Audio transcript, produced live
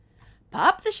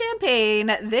Pop the champagne.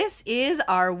 This is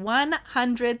our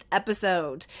 100th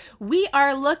episode. We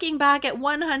are looking back at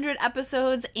 100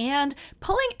 episodes and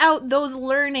pulling out those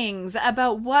learnings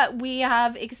about what we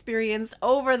have experienced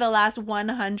over the last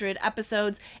 100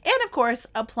 episodes, and of course,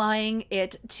 applying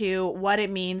it to what it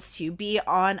means to be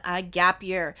on a gap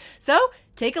year. So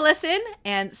take a listen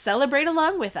and celebrate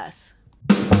along with us.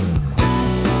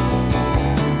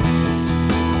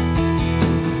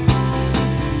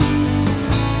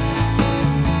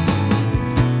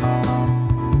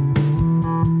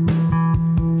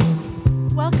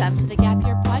 Welcome to the Gap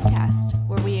Year Podcast,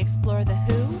 where we explore the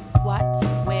who, what,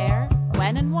 where,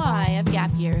 when, and why of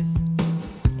gap years.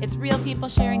 It's real people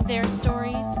sharing their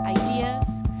stories, ideas,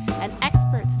 and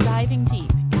experts diving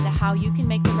deep into how you can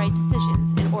make the right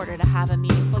decisions in order to have a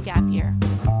meaningful gap year.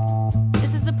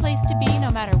 This is the place to be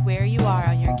no matter where you are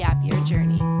on your gap year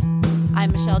journey.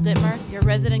 I'm Michelle Dittmer, your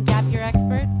resident gap year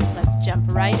expert. Let's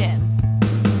jump right in.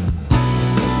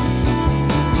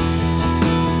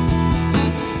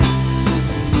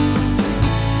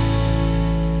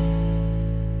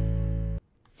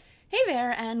 Hey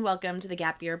there, and welcome to the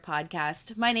Gap Year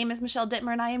Podcast. My name is Michelle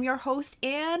Dittmer, and I am your host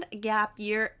and Gap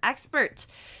Year expert.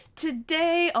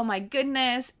 Today, oh my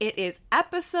goodness, it is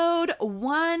episode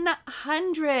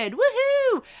 100.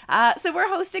 Woohoo! So we're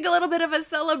hosting a little bit of a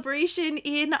celebration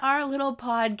in our little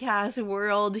podcast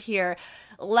world here.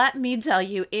 Let me tell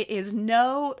you, it is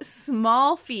no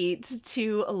small feat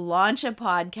to launch a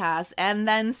podcast and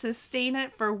then sustain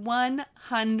it for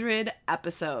 100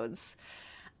 episodes.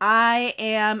 I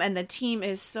am, and the team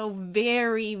is so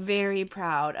very, very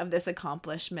proud of this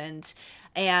accomplishment,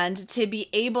 and to be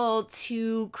able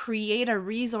to create a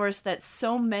resource that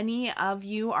so many of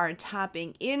you are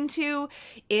tapping into.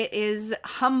 It is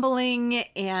humbling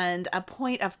and a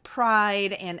point of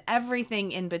pride and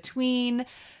everything in between.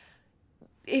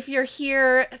 If you're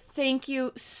here, thank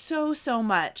you so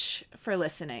much for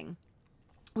listening.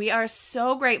 We are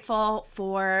so grateful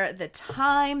for the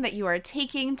time that you are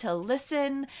taking to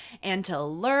listen and to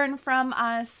learn from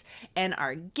us and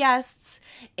our guests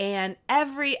and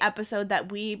every episode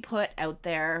that we put out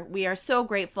there. We are so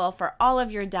grateful for all of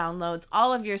your downloads,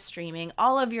 all of your streaming,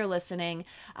 all of your listening.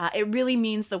 It really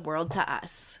means the world to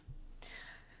us.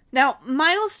 Now,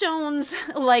 milestones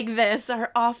like this are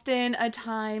often a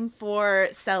time for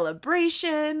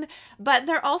celebration, but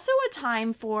they're also a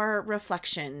time for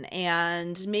reflection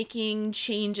and making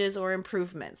changes or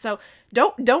improvements. So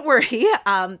don't worry,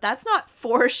 that's not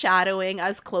foreshadowing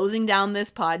us closing down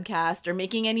this podcast or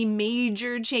making any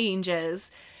major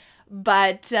changes.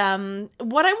 But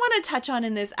what I want to touch on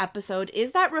in this episode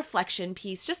is that reflection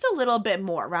piece just a little bit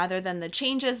more rather than the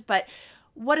changes, but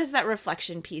what is that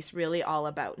reflection piece really all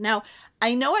about? Now,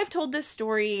 I know I've told this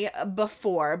story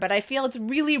before, but I feel it's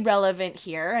really relevant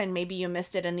here, and maybe you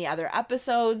missed it in the other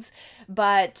episodes,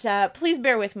 but please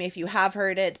bear with me if you have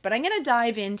heard it. But I'm going to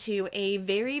dive into a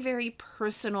very, very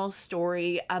personal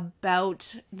story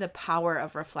about the power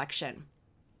of reflection.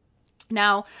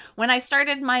 Now, when I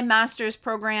started my master's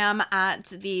program at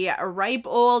the ripe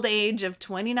old age of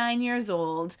 29 years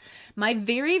old, my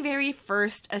very, very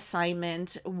first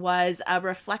assignment was a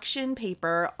reflection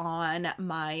paper on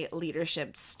my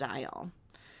leadership style.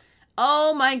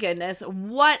 Oh my goodness,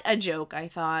 what a joke, I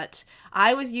thought.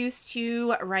 I was used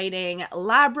to writing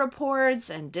lab reports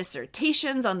and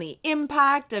dissertations on the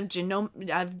impact of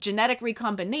genetic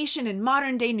recombination in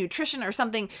modern day nutrition or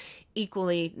something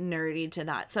equally nerdy to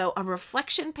that. So a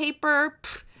reflection paper,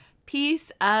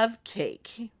 piece of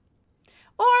cake.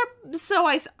 Or so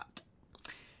I thought.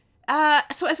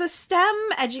 So as a STEM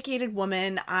educated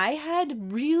woman, I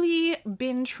had really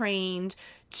been trained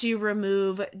to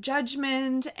remove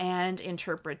judgment and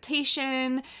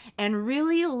interpretation and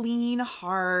really lean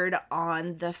hard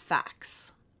on the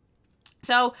facts.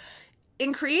 So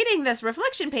in creating this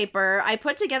reflection paper, I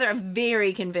put together a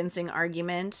very convincing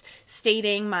argument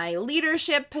stating my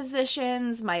leadership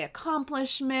positions, my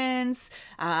accomplishments,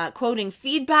 quoting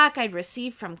feedback I'd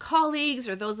received from colleagues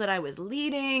or those that I was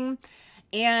leading.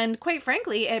 And quite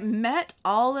frankly, it met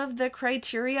all of the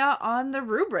criteria on the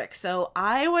rubric. So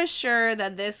I was sure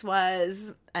that this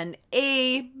was an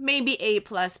A, maybe A+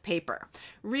 paper.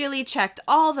 Really checked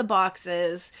all the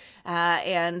boxes,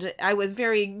 and I was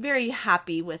very, very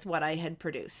happy with what I had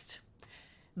produced.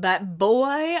 But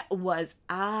boy, was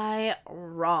I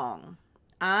wrong.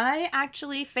 I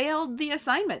actually failed the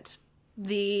assignment.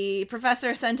 The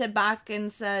professor sent it back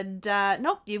and said,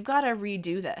 nope, you've got to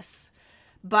redo this.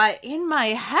 But in my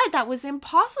head, that was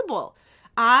impossible.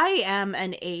 I am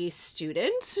an A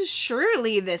student.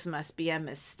 Surely this must be a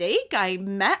mistake. I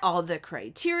met all the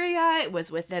criteria. It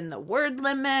was within the word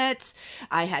limit.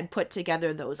 I had put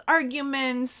together those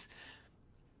arguments.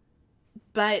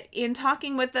 But in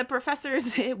talking with the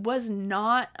professors, it was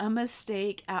not a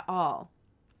mistake at all.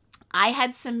 I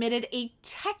had submitted a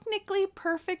technically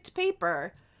perfect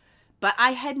paper, but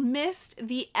I had missed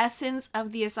the essence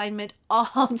of the assignment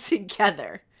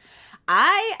altogether.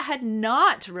 I had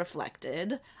not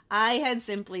reflected. I had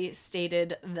simply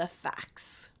stated the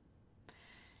facts.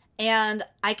 And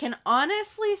I can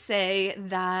honestly say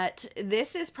that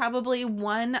this is probably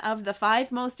one of the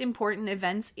 5 most important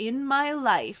events in my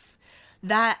life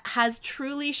that has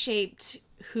truly shaped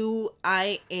who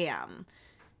I am.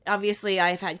 Obviously,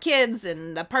 I've had kids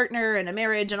and a partner and a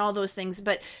marriage and all those things,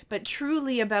 but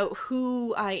truly about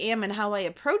who I am and how I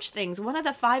approach things, one of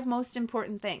the 5 most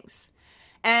important things.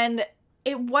 And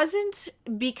it wasn't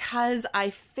because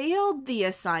I failed the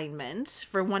assignment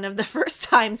for one of the first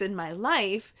times in my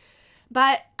life,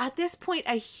 but at this point,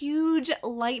 a huge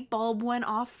light bulb went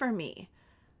off for me.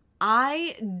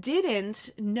 I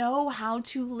didn't know how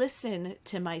to listen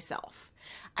to myself.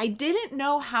 I didn't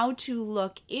know how to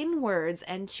look inwards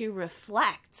and to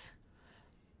reflect.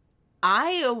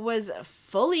 I was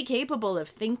fully capable of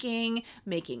thinking,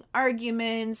 making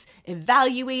arguments,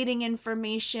 evaluating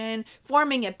information,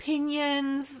 forming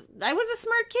opinions. I was a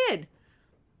smart kid.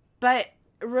 But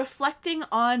reflecting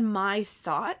on my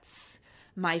thoughts,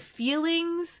 my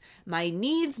feelings, my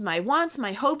needs, my wants,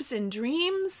 my hopes and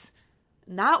dreams,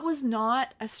 that was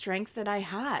not a strength that I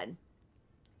had.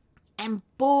 And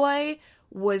boy,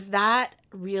 was that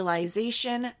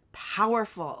realization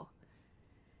powerful.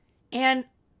 And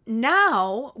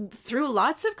now, through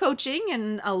lots of coaching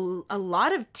and a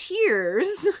lot of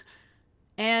tears,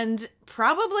 and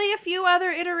probably a few other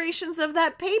iterations of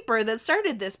that paper that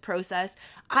started this process,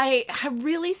 I have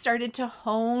really started to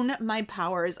hone my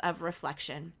powers of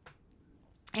reflection.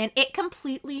 And it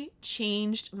completely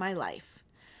changed my life.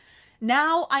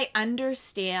 Now I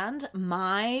understand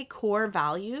my core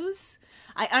values.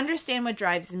 I understand what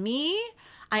drives me.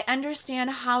 I understand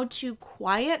how to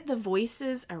quiet the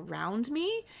voices around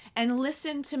me and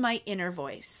listen to my inner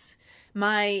voice,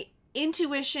 my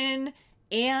intuition,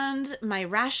 and my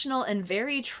rational and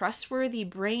very trustworthy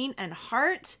brain and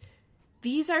heart.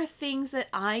 These are things that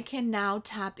I can now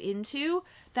tap into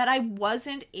that I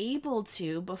wasn't able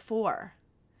to before.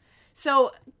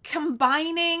 So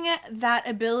combining that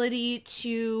ability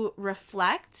to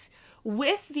reflect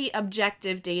with the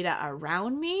objective data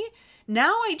around me,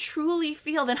 now I truly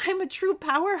feel that I'm a true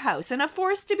powerhouse and a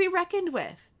force to be reckoned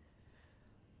with.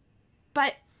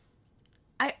 But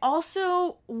I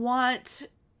also want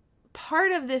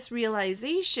part of this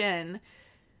realization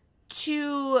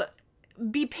to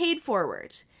be paid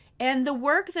forward. And the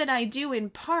work that I do in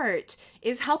part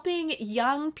is helping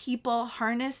young people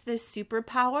harness this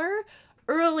superpower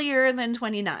earlier than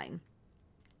 29.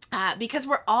 Because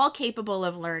we're all capable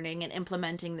of learning and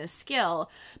implementing this skill,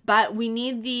 but we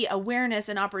need the awareness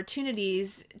and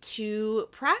opportunities to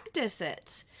practice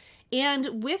it.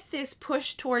 And with this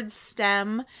push towards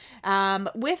STEM,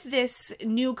 with this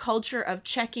new culture of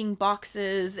checking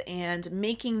boxes and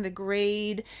making the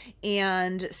grade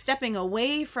and stepping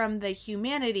away from the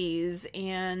humanities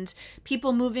and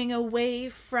people moving away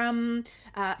from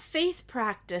faith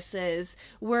practices,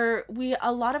 where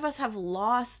a lot of us have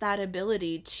lost that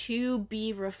ability to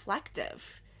be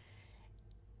reflective.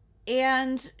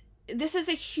 And this is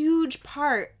a huge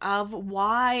part of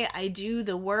why I do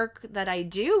the work that I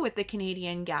do with the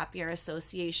Canadian Gap Year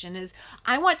Association. Is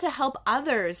I want to help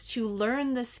others to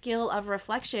learn the skill of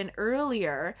reflection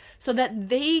earlier so that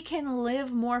they can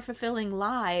live more fulfilling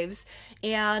lives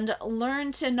and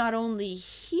learn to not only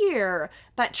hear,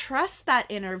 but trust that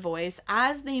inner voice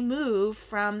as they move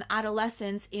from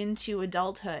adolescence into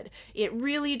adulthood. It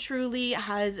really, truly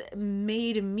has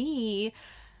made me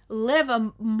live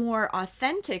a more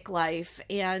authentic life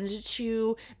and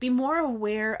to be more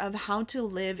aware of how to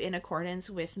live in accordance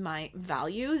with my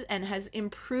values, and has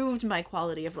improved my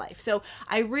quality of life. So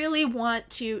I really want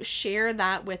to share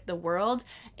that with the world,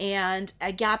 and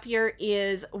a gap year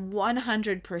is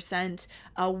 100%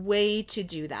 a way to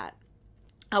do that.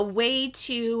 A way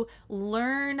to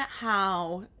learn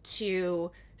how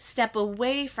to step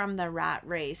away from the rat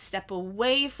race, step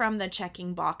away from the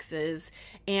checking boxes,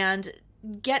 and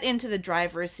get into the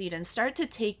driver's seat and start to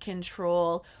take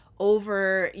control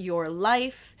over your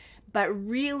life, but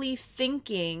really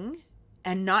thinking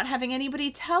and not having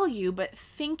anybody tell you, but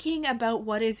thinking about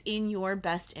what is in your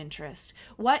best interest.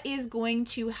 What is going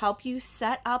to help you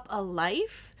set up a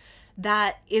life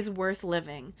that is worth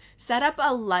living. Set up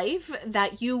a life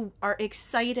that you are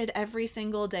excited every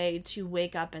single day to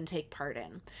wake up and take part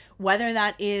in. Whether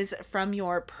that is from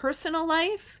your personal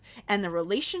life and the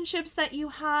relationships that you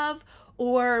have,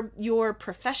 or your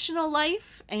professional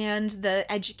life and the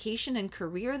education and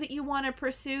career that you want to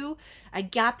pursue, a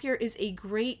gap year is a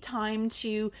great time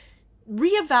to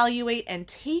reevaluate and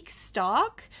take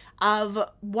stock of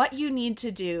what you need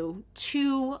to do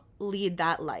to lead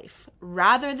that life,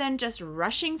 rather than just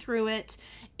rushing through it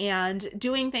and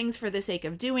doing things for the sake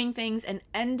of doing things and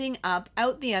ending up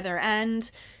out the other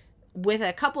end with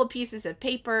a couple of pieces of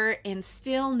paper and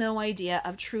still no idea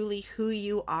of truly who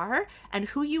you are and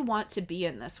who you want to be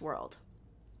in this world.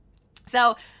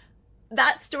 So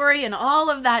that story and all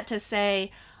of that to say,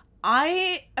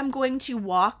 I am going to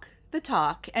walk the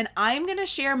talk and I'm going to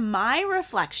share my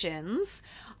reflections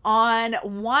on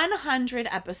 100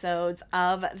 episodes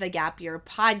of the Gap Year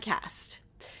podcast.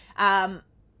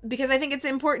 Because I think it's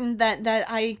important that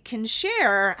I can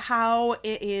share how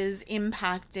it is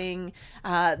impacting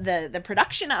the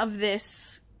production of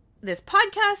this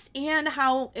podcast and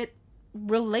how it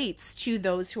relates to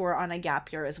those who are on a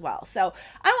gap year as well. So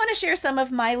I want to share some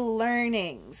of my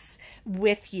learnings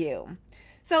with you.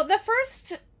 So the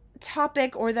first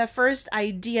topic or the first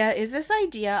idea is this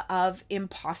idea of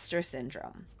imposter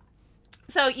syndrome.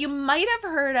 So you might have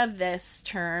heard of this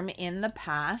term in the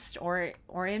past or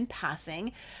in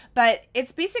passing, but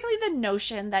it's basically the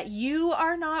notion that you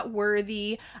are not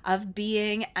worthy of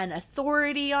being an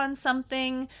authority on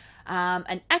something,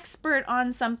 an expert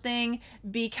on something,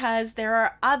 because there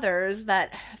are others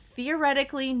that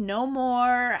theoretically know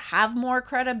more, have more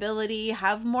credibility,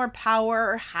 have more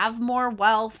power, have more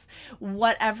wealth,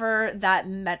 whatever that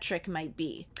metric might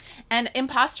be. And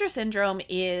imposter syndrome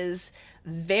is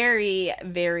very,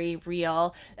 very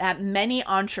real. Many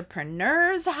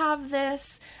entrepreneurs have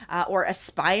this, or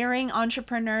aspiring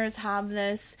entrepreneurs have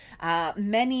this.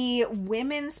 Many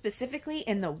women specifically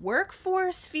in the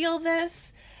workforce feel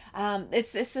this.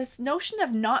 It's this notion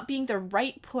of not being the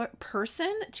right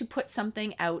person to put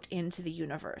something out into the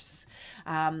universe.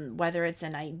 Whether it's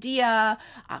an idea,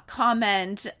 a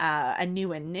comment, a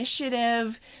new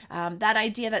initiative, that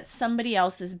idea that somebody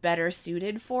else is better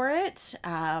suited for it,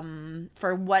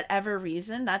 for whatever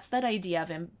reason, that's that idea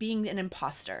of being an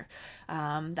imposter,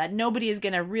 that nobody is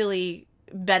going to really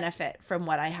benefit from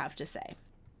what I have to say.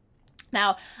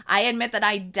 Now, I admit that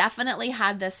I definitely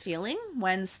had this feeling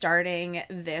when starting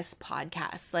this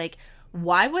podcast. Like,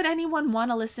 why would anyone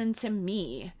want to listen to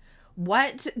me?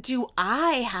 What do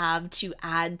I have to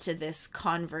add to this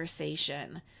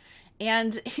conversation?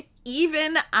 And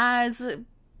even as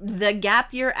the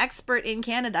gap year expert in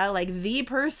Canada, like the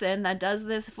person that does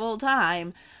this full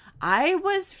time, I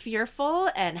was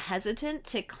fearful and hesitant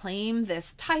to claim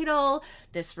this title,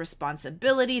 this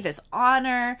responsibility, this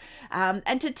honor,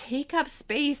 and to take up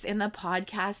space in the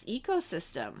podcast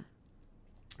ecosystem.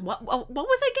 What was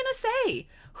I going to say?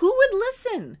 Who would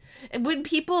listen? Would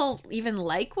people even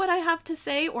like what I have to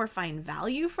say or find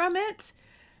value from it?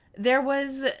 There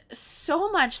was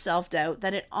so much self-doubt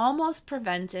that it almost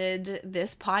prevented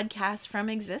this podcast from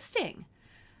existing.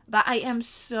 But I am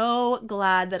so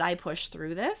glad that I pushed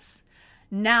through this.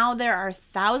 Now there are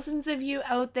thousands of you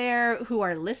out there who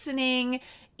are listening,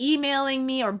 emailing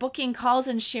me or booking calls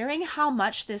and sharing how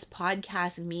much this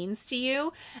podcast means to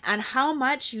you and how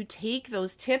much you take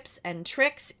those tips and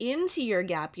tricks into your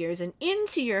gap years and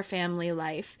into your family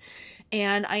life.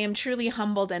 And I am truly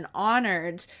humbled and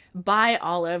honored by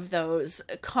all of those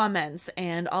comments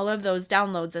and all of those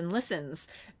downloads and listens,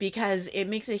 because it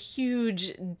makes a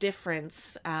huge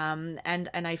difference. And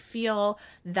I feel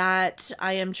that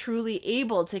I am truly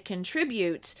able to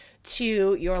contribute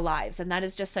to your lives. And that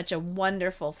is just such a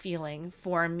wonderful feeling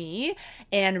for me,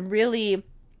 and really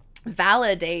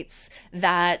validates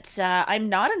that I'm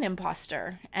not an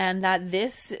imposter and that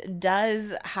this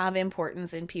does have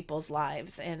importance in people's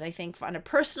lives. And I think on a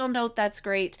personal note, that's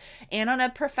great. And on a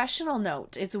professional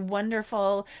note, it's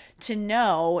wonderful to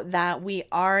know that we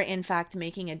are in fact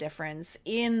making a difference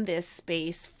in this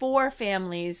space for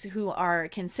families who are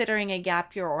considering a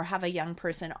gap year or have a young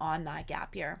person on that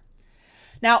gap year.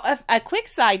 Now, a quick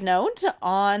side note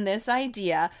on this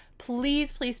idea,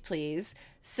 please, please, please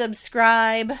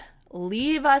subscribe,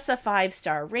 leave us a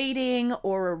 5-star rating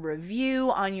or a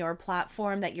review on your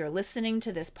platform that you're listening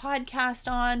to this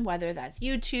podcast on, whether that's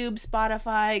YouTube,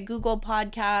 Spotify, Google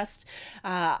Podcast,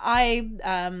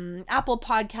 Apple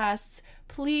Podcasts.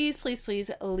 Please, please, please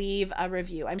leave a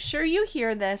review. I'm sure you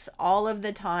hear this all of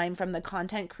the time from the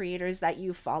content creators that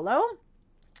you follow.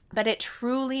 but it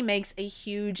truly makes a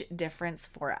huge difference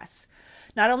for us.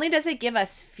 Not only does it give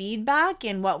us feedback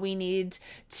in what we need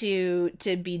to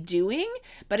be doing,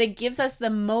 but it gives us the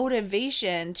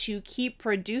motivation to keep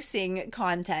producing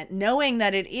content, knowing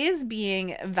that it is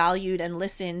being valued and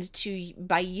listened to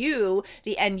by you,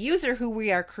 the end user who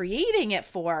we are creating it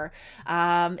for.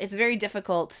 It's very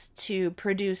difficult to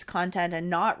produce content and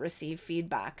not receive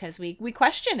feedback because we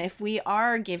question if we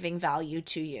are giving value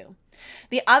to you.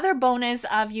 The other bonus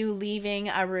of you leaving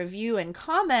a review and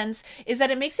comments is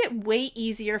that it makes it way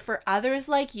easier for others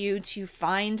like you to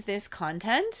find this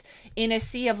content in a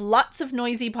sea of lots of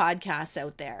noisy podcasts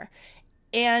out there.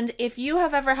 And if you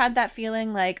have ever had that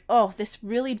feeling like, oh, this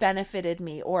really benefited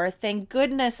me, or thank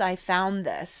goodness I found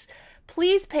this,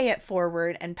 please pay it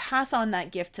forward and pass on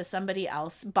that gift to somebody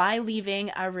else by leaving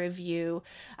a review,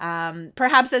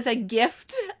 perhaps as a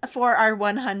gift for our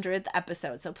 100th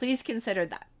episode. So please consider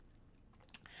that.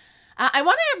 I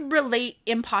want to relate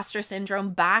imposter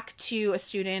syndrome back to a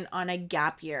student on a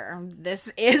gap year.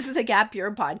 This is the Gap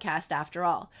Year podcast after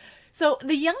all. So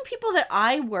the young people that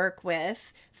I work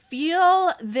with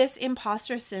feel this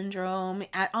imposter syndrome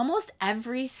at almost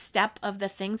every step of the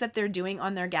things that they're doing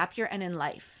on their gap year and in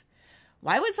life.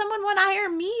 Why would someone want to hire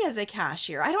me as a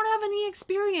cashier? I don't have any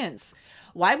experience.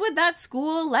 Why would that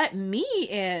school let me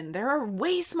in? There are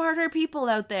way smarter people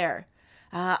out there.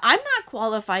 I'm not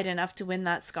qualified enough to win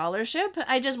that scholarship.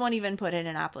 I just won't even put in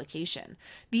an application.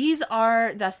 These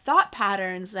are the thought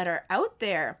patterns that are out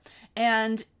there.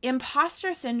 And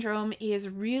imposter syndrome is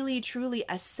really, truly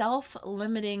a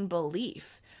self-limiting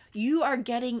belief. You are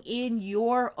getting in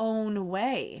your own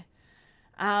way.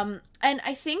 And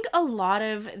I think a lot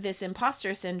of this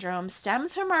imposter syndrome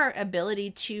stems from our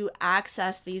ability to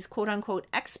access these quote unquote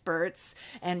experts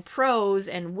and pros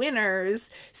and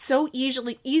winners so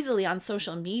easily on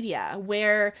social media,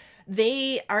 where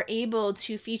they are able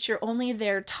to feature only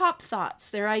their top thoughts,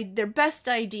 their best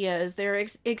ideas, their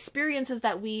experiences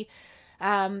that we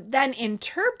then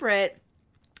interpret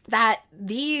that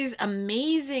these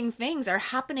amazing things are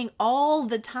happening all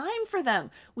the time for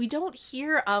them. We don't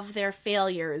hear of their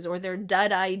failures or their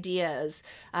dud ideas,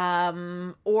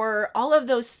 or all of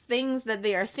those things that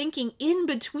they are thinking in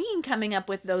between coming up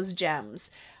with those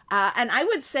gems. And I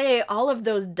would say all of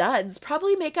those duds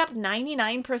probably make up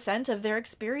 99% of their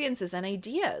experiences and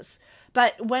ideas.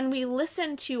 But when we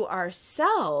listen to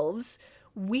ourselves,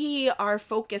 we are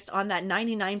focused on that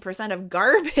 99% of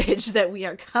garbage that we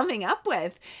are coming up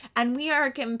with. And we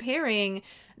are comparing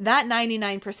that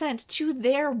 99% to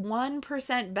their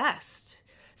 1% best.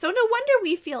 So no wonder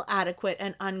we feel adequate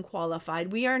and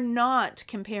unqualified. We are not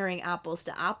comparing apples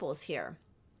to apples here.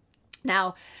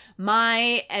 Now,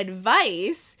 my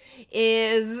advice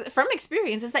is from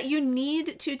experience is that you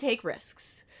need to take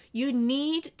risks. You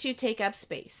need to take up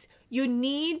space. You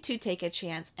need to take a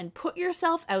chance and put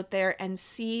yourself out there and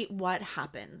see what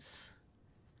happens.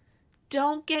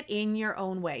 Don't get in your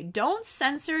own way. Don't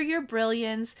censor your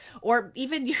brilliance or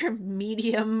even your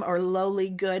medium or lowly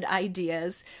good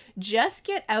ideas. Just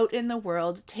get out in the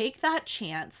world, take that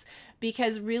chance,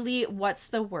 because really, what's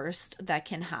the worst that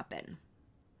can happen?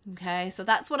 Okay, so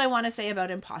that's what I want to say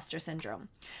about imposter syndrome.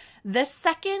 The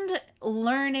second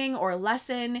learning or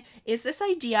lesson is this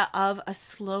idea of a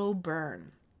slow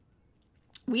burn.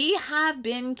 We have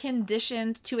been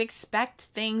conditioned to expect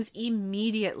things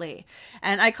immediately.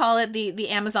 And I call it the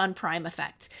Amazon Prime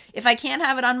effect. If I can't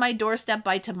have it on my doorstep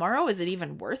by tomorrow, is it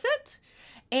even worth it?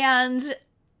 And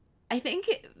I think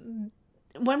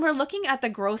when we're looking at the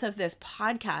growth of this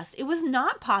podcast, it was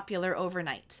not popular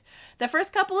overnight. The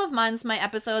first couple of months, my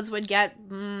episodes would get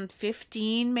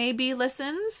 15 maybe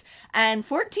listens, and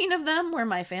 14 of them were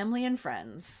my family and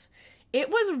friends. It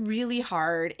was really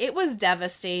hard. It was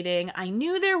devastating. I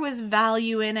knew there was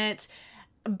value in it,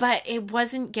 but it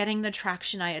wasn't getting the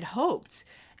traction I had hoped.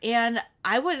 And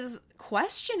I was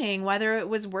questioning whether it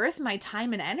was worth my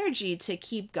time and energy to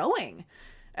keep going.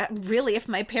 Really, if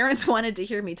my parents wanted to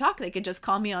hear me talk, they could just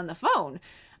call me on the phone.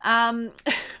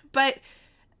 But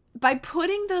by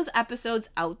putting those episodes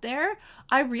out there,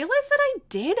 I realized that I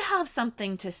did have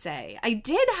something to say. I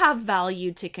did have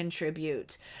value to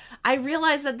contribute. I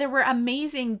realized that there were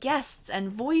amazing guests and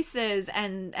voices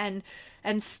and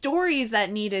stories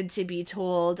that needed to be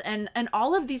told. And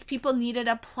all of these people needed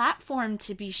a platform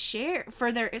to be shared,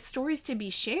 for their stories to be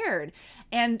shared.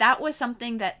 And that was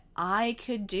something that I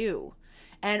could do.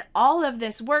 And all of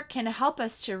this work can help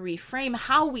us to reframe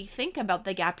how we think about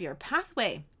the gap year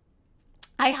pathway.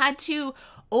 I had to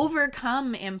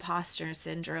overcome imposter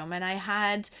syndrome, and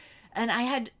I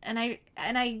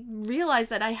realized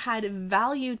that I had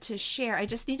value to share. I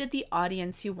just needed the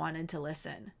audience who wanted to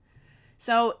listen.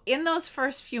 So in those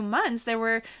first few months, there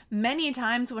were many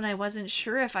times when I wasn't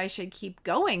sure if I should keep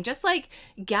going, just like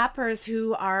gappers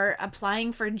who are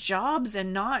applying for jobs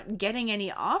and not getting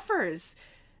any offers.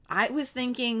 I was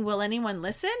thinking, will anyone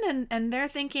listen? And they're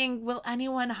thinking, will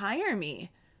anyone hire me?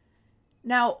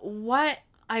 Now, what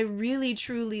I really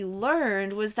truly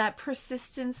learned was that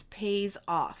persistence pays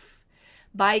off.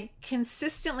 By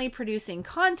consistently producing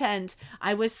content,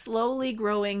 I was slowly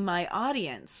growing my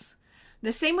audience.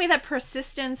 The same way that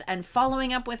persistence and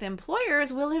following up with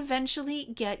employers will eventually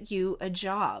get you a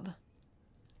job.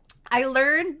 I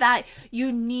learned that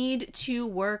you need to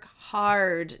work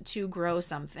hard to grow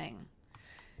something.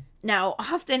 Now,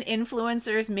 often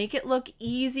influencers make it look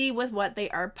easy with what they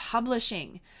are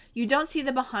publishing. You don't see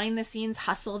the behind the scenes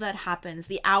hustle that happens,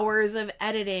 the hours of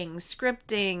editing,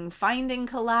 scripting, finding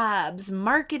collabs,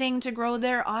 marketing to grow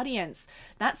their audience.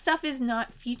 That stuff is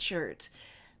not featured.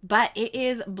 But it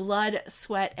is blood,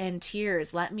 sweat, and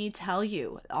tears. Let me tell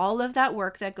you, all of that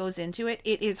work that goes into it,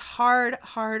 it is hard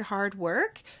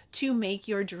work to make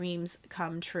your dreams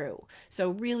come true.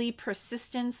 So really,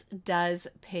 persistence does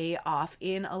pay off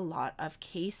in a lot of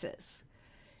cases.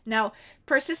 Now,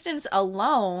 persistence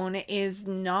alone is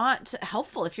not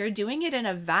helpful. If you're doing it in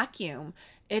a vacuum,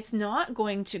 it's not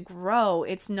going to grow.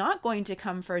 It's not going to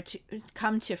come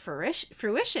to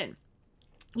fruition.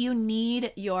 You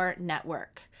need your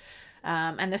network.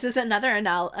 And this is another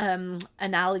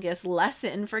analogous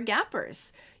lesson for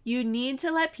gappers. You need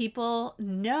to let people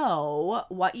know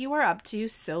what you are up to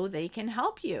so they can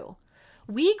help you.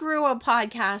 We grew a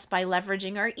podcast by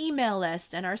leveraging our email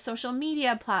list and our social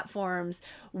media platforms,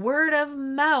 word of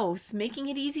mouth, making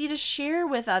it easy to share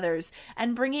with others,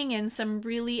 and bringing in some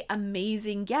really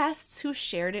amazing guests who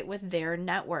shared it with their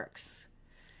networks.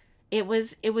 It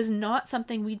was not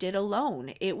something we did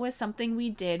alone. It was something we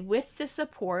did with the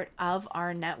support of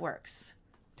our networks.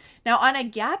 Now, on a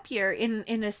gap year,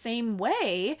 in the same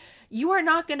way, you are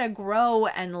not going to grow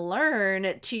and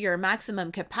learn to your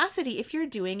maximum capacity if you're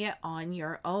doing it on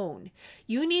your own.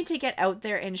 You need to get out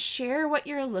there and share what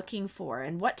you're looking for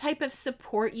and what type of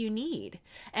support you need.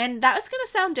 And that's going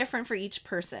to sound different for each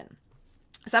person.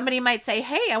 Somebody might say,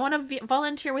 hey, I want to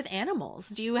volunteer with animals.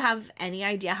 Do you have any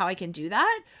idea how I can do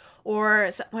that? Or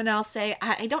someone else say,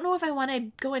 I don't know if I want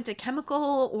to go into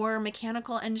chemical or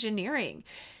mechanical engineering.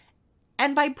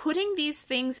 And by putting these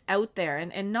things out there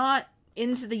and not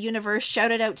into the universe, shout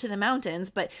it out to the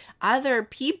mountains, but other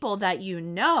people that you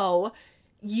know,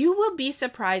 you will be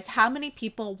surprised how many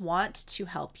people want to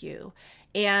help you.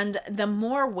 And the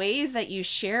more ways that you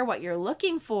share what you're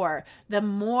looking for, the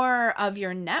more of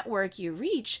your network you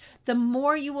reach, the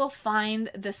more you will find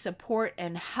the support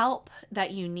and help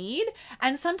that you need,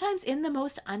 and sometimes in the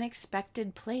most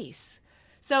unexpected place.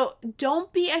 So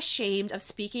don't be ashamed of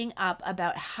speaking up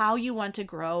about how you want to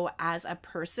grow as a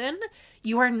person.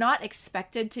 You are not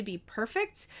expected to be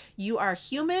perfect. You are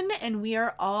human, and we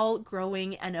are all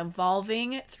growing and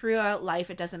evolving throughout life.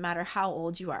 It doesn't matter how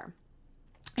old you are.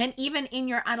 And even in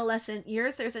your adolescent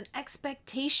years, there's an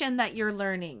expectation that you're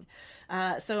learning.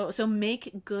 So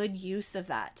make good use of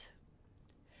that.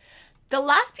 The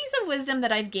last piece of wisdom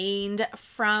that I've gained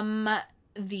from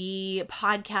the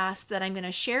podcast that I'm going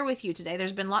to share with you today,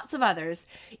 there's been lots of others,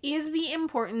 is the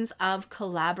importance of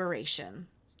collaboration.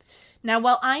 Now,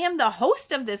 while I am the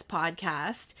host of this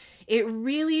podcast, it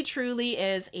really truly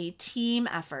is a team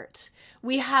effort.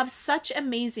 We have such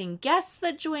amazing guests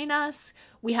that join us.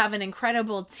 We have an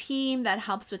incredible team that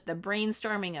helps with the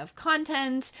brainstorming of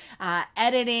content,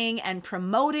 editing, and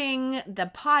promoting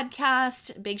the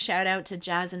podcast. Big shout out to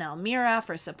Jazz and Almira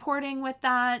for supporting with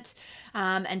that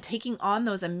and taking on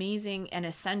those amazing and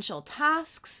essential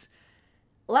tasks.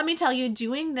 Let me tell you,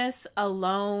 doing this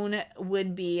alone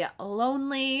would be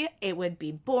lonely. It would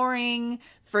be boring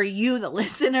for you, the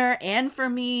listener, and for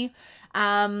me.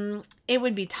 It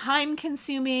would be time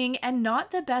consuming and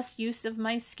not the best use of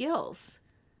my skills.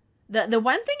 The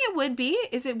one thing it would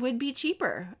be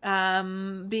cheaper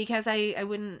because I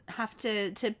wouldn't have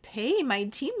to pay my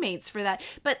teammates for that.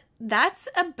 But that's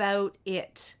about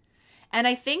it. And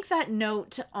I think that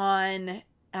note on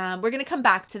we're going to come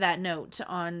back to that note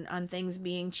on things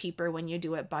being cheaper when you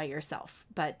do it by yourself.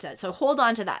 But so hold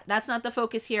on to that. That's not the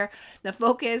focus here. The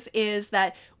focus is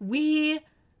that we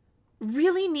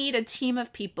really need a team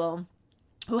of people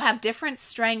who have different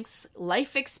strengths,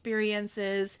 life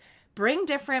experiences, bring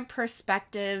different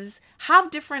perspectives,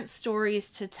 have different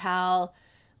stories to tell.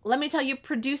 Let me tell you,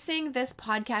 producing this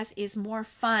podcast is more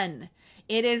fun.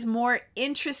 It is more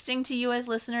interesting to you as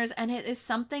listeners, and it is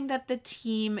something that the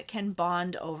team can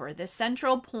bond over. The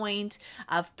central point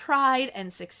of pride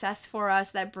and success for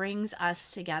us that brings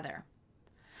us together.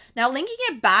 Now, linking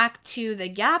it back to the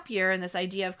gap year and this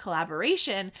idea of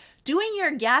collaboration, doing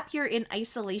your gap year in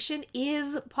isolation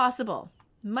is possible.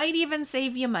 Might even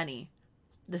save you money.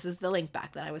 This is the link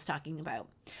back that I was talking about.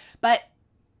 But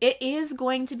it is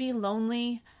going to be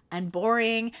lonely and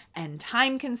boring and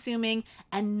time consuming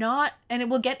and it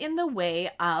will get in the way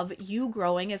of you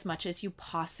growing as much as you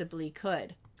possibly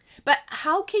could. But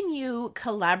how can you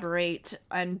collaborate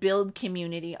and build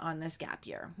community on this gap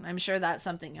year? I'm sure that's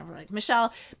something you're like,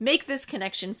 Michelle, make this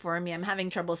connection for me. I'm having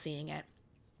trouble seeing it.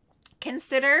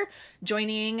 Consider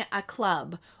joining a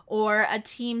club or a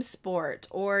team sport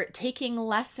or taking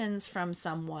lessons from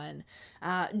someone,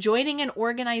 joining an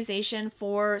organization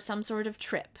for some sort of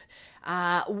trip,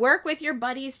 work with your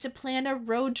buddies to plan a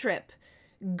road trip,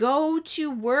 go to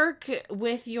work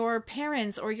with your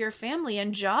parents or your family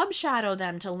and job shadow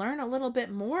them to learn a little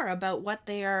bit more about what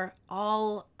they are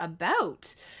all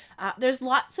about. There's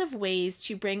lots of ways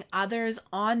to bring others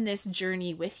on this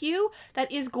journey with you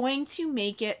that is going to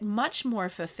make it much more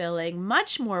fulfilling,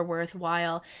 much more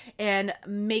worthwhile, and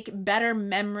make better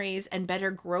memories and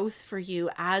better growth for you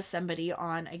as somebody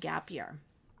on a gap year.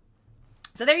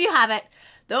 So there you have it.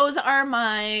 Those are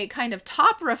my kind of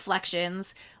top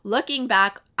reflections looking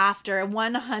back after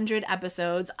 100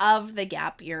 episodes of the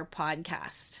Gap Year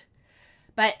podcast.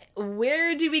 But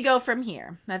where do we go from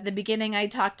here? At the beginning, I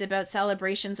talked about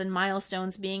celebrations and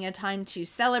milestones being a time to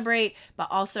celebrate, but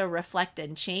also reflect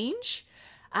and change.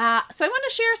 So I want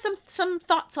to share some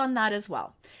thoughts on that as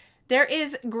well. There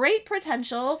is great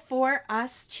potential for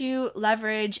us to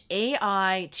leverage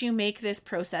AI to make this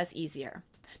process easier.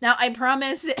 Now, I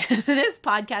promise this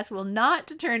podcast will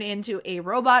not turn into a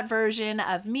robot version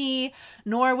of me,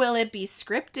 nor will it be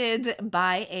scripted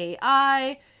by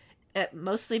AI.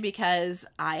 Mostly because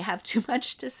I have too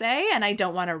much to say and I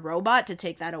don't want a robot to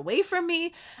take that away from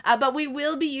me. But we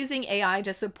will be using AI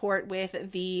to support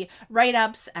with the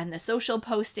write-ups and the social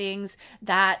postings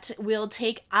that will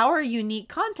take our unique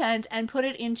content and put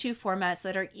it into formats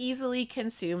that are easily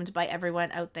consumed by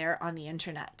everyone out there on the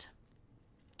internet.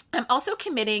 I'm also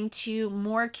committing to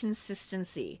more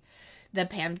consistency. The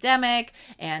pandemic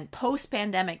and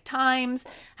post-pandemic times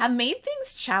have made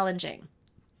things challenging.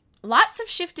 Lots of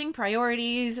shifting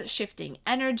priorities, shifting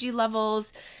energy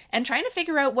levels, and trying to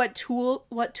figure out what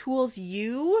tools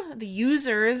you, the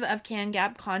users of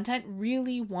CanGap content,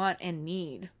 really want and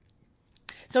need.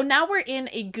 So now we're in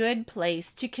a good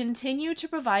place to continue to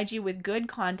provide you with good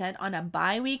content on a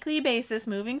bi-weekly basis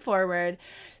moving forward.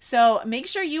 So make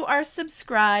sure you are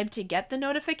subscribed to get the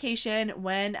notification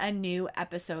when a new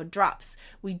episode drops.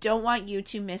 We don't want you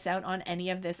to miss out on any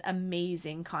of this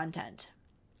amazing content.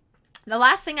 The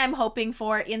last thing I'm hoping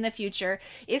for in the future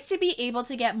is to be able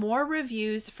to get more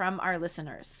reviews from our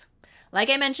listeners. Like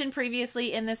I mentioned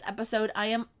previously in this episode, I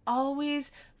am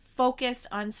always focused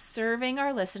on serving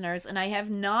our listeners, and I have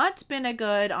not been a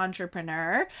good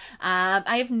entrepreneur.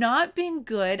 I have not been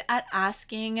good at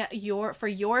asking for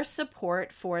your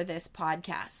support for this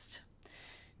podcast.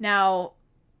 Now,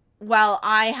 while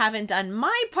I haven't done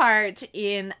my part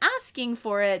in asking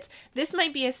for it, this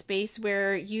might be a space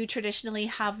where you traditionally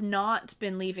have not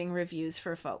been leaving reviews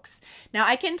for folks. Now,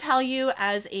 I can tell you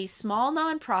as a small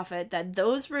nonprofit that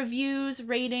those reviews,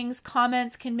 ratings,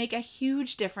 comments can make a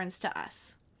huge difference to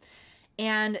us.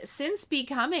 And since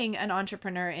becoming an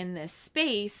entrepreneur in this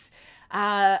space,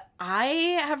 I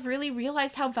have really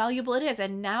realized how valuable it is.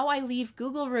 And now I leave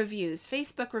Google reviews,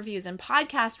 Facebook reviews, and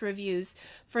podcast reviews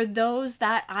for those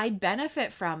that I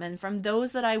benefit from and from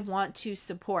those that I want to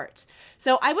support.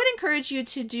 So I would encourage you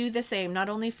to do the same, not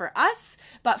only for us,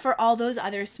 but for all those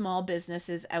other small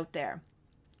businesses out there.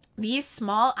 These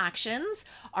small actions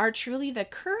are truly the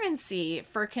currency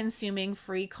for consuming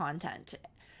free content.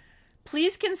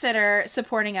 Please consider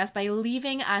supporting us by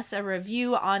leaving us a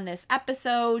review on this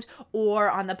episode or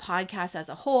on the podcast as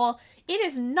a whole. It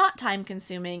is not time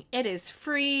consuming, it is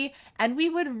free, and we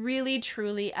would really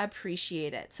truly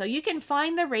appreciate it. So you can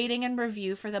find the rating and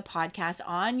review for the podcast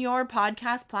on your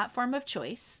podcast platform of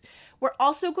choice. We're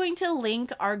also going to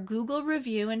link our Google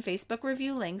review and Facebook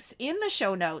review links in the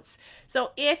show notes.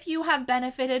 So if you have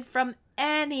benefited from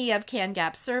any of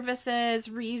CanGap's services,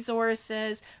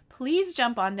 resources, please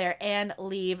jump on there and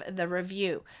leave the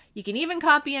review. You can even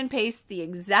copy and paste the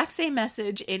exact same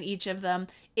message in each of them.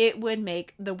 It would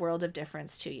make the world of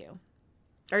difference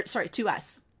to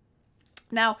us.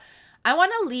 Now, I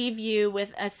want to leave you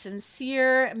with a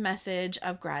sincere message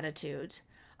of gratitude.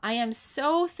 I am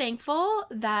so thankful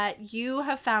that you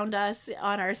have found us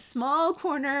on our small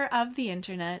corner of the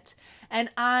internet,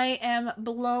 and I am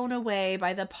blown away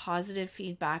by the positive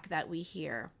feedback that we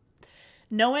hear.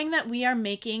 Knowing that we are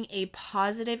making a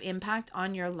positive impact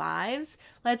on your lives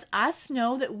lets us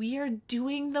know that we are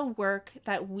doing the work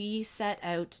that we set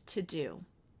out to do.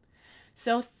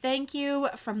 So thank you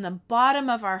from the bottom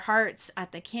of our hearts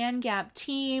at the CanGap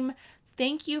team.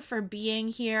 Thank you for being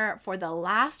here for the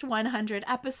last 100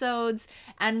 episodes,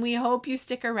 and we hope you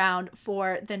stick around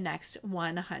for the next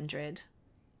 100.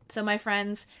 So my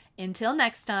friends, until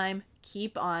next time,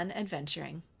 keep on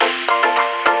adventuring.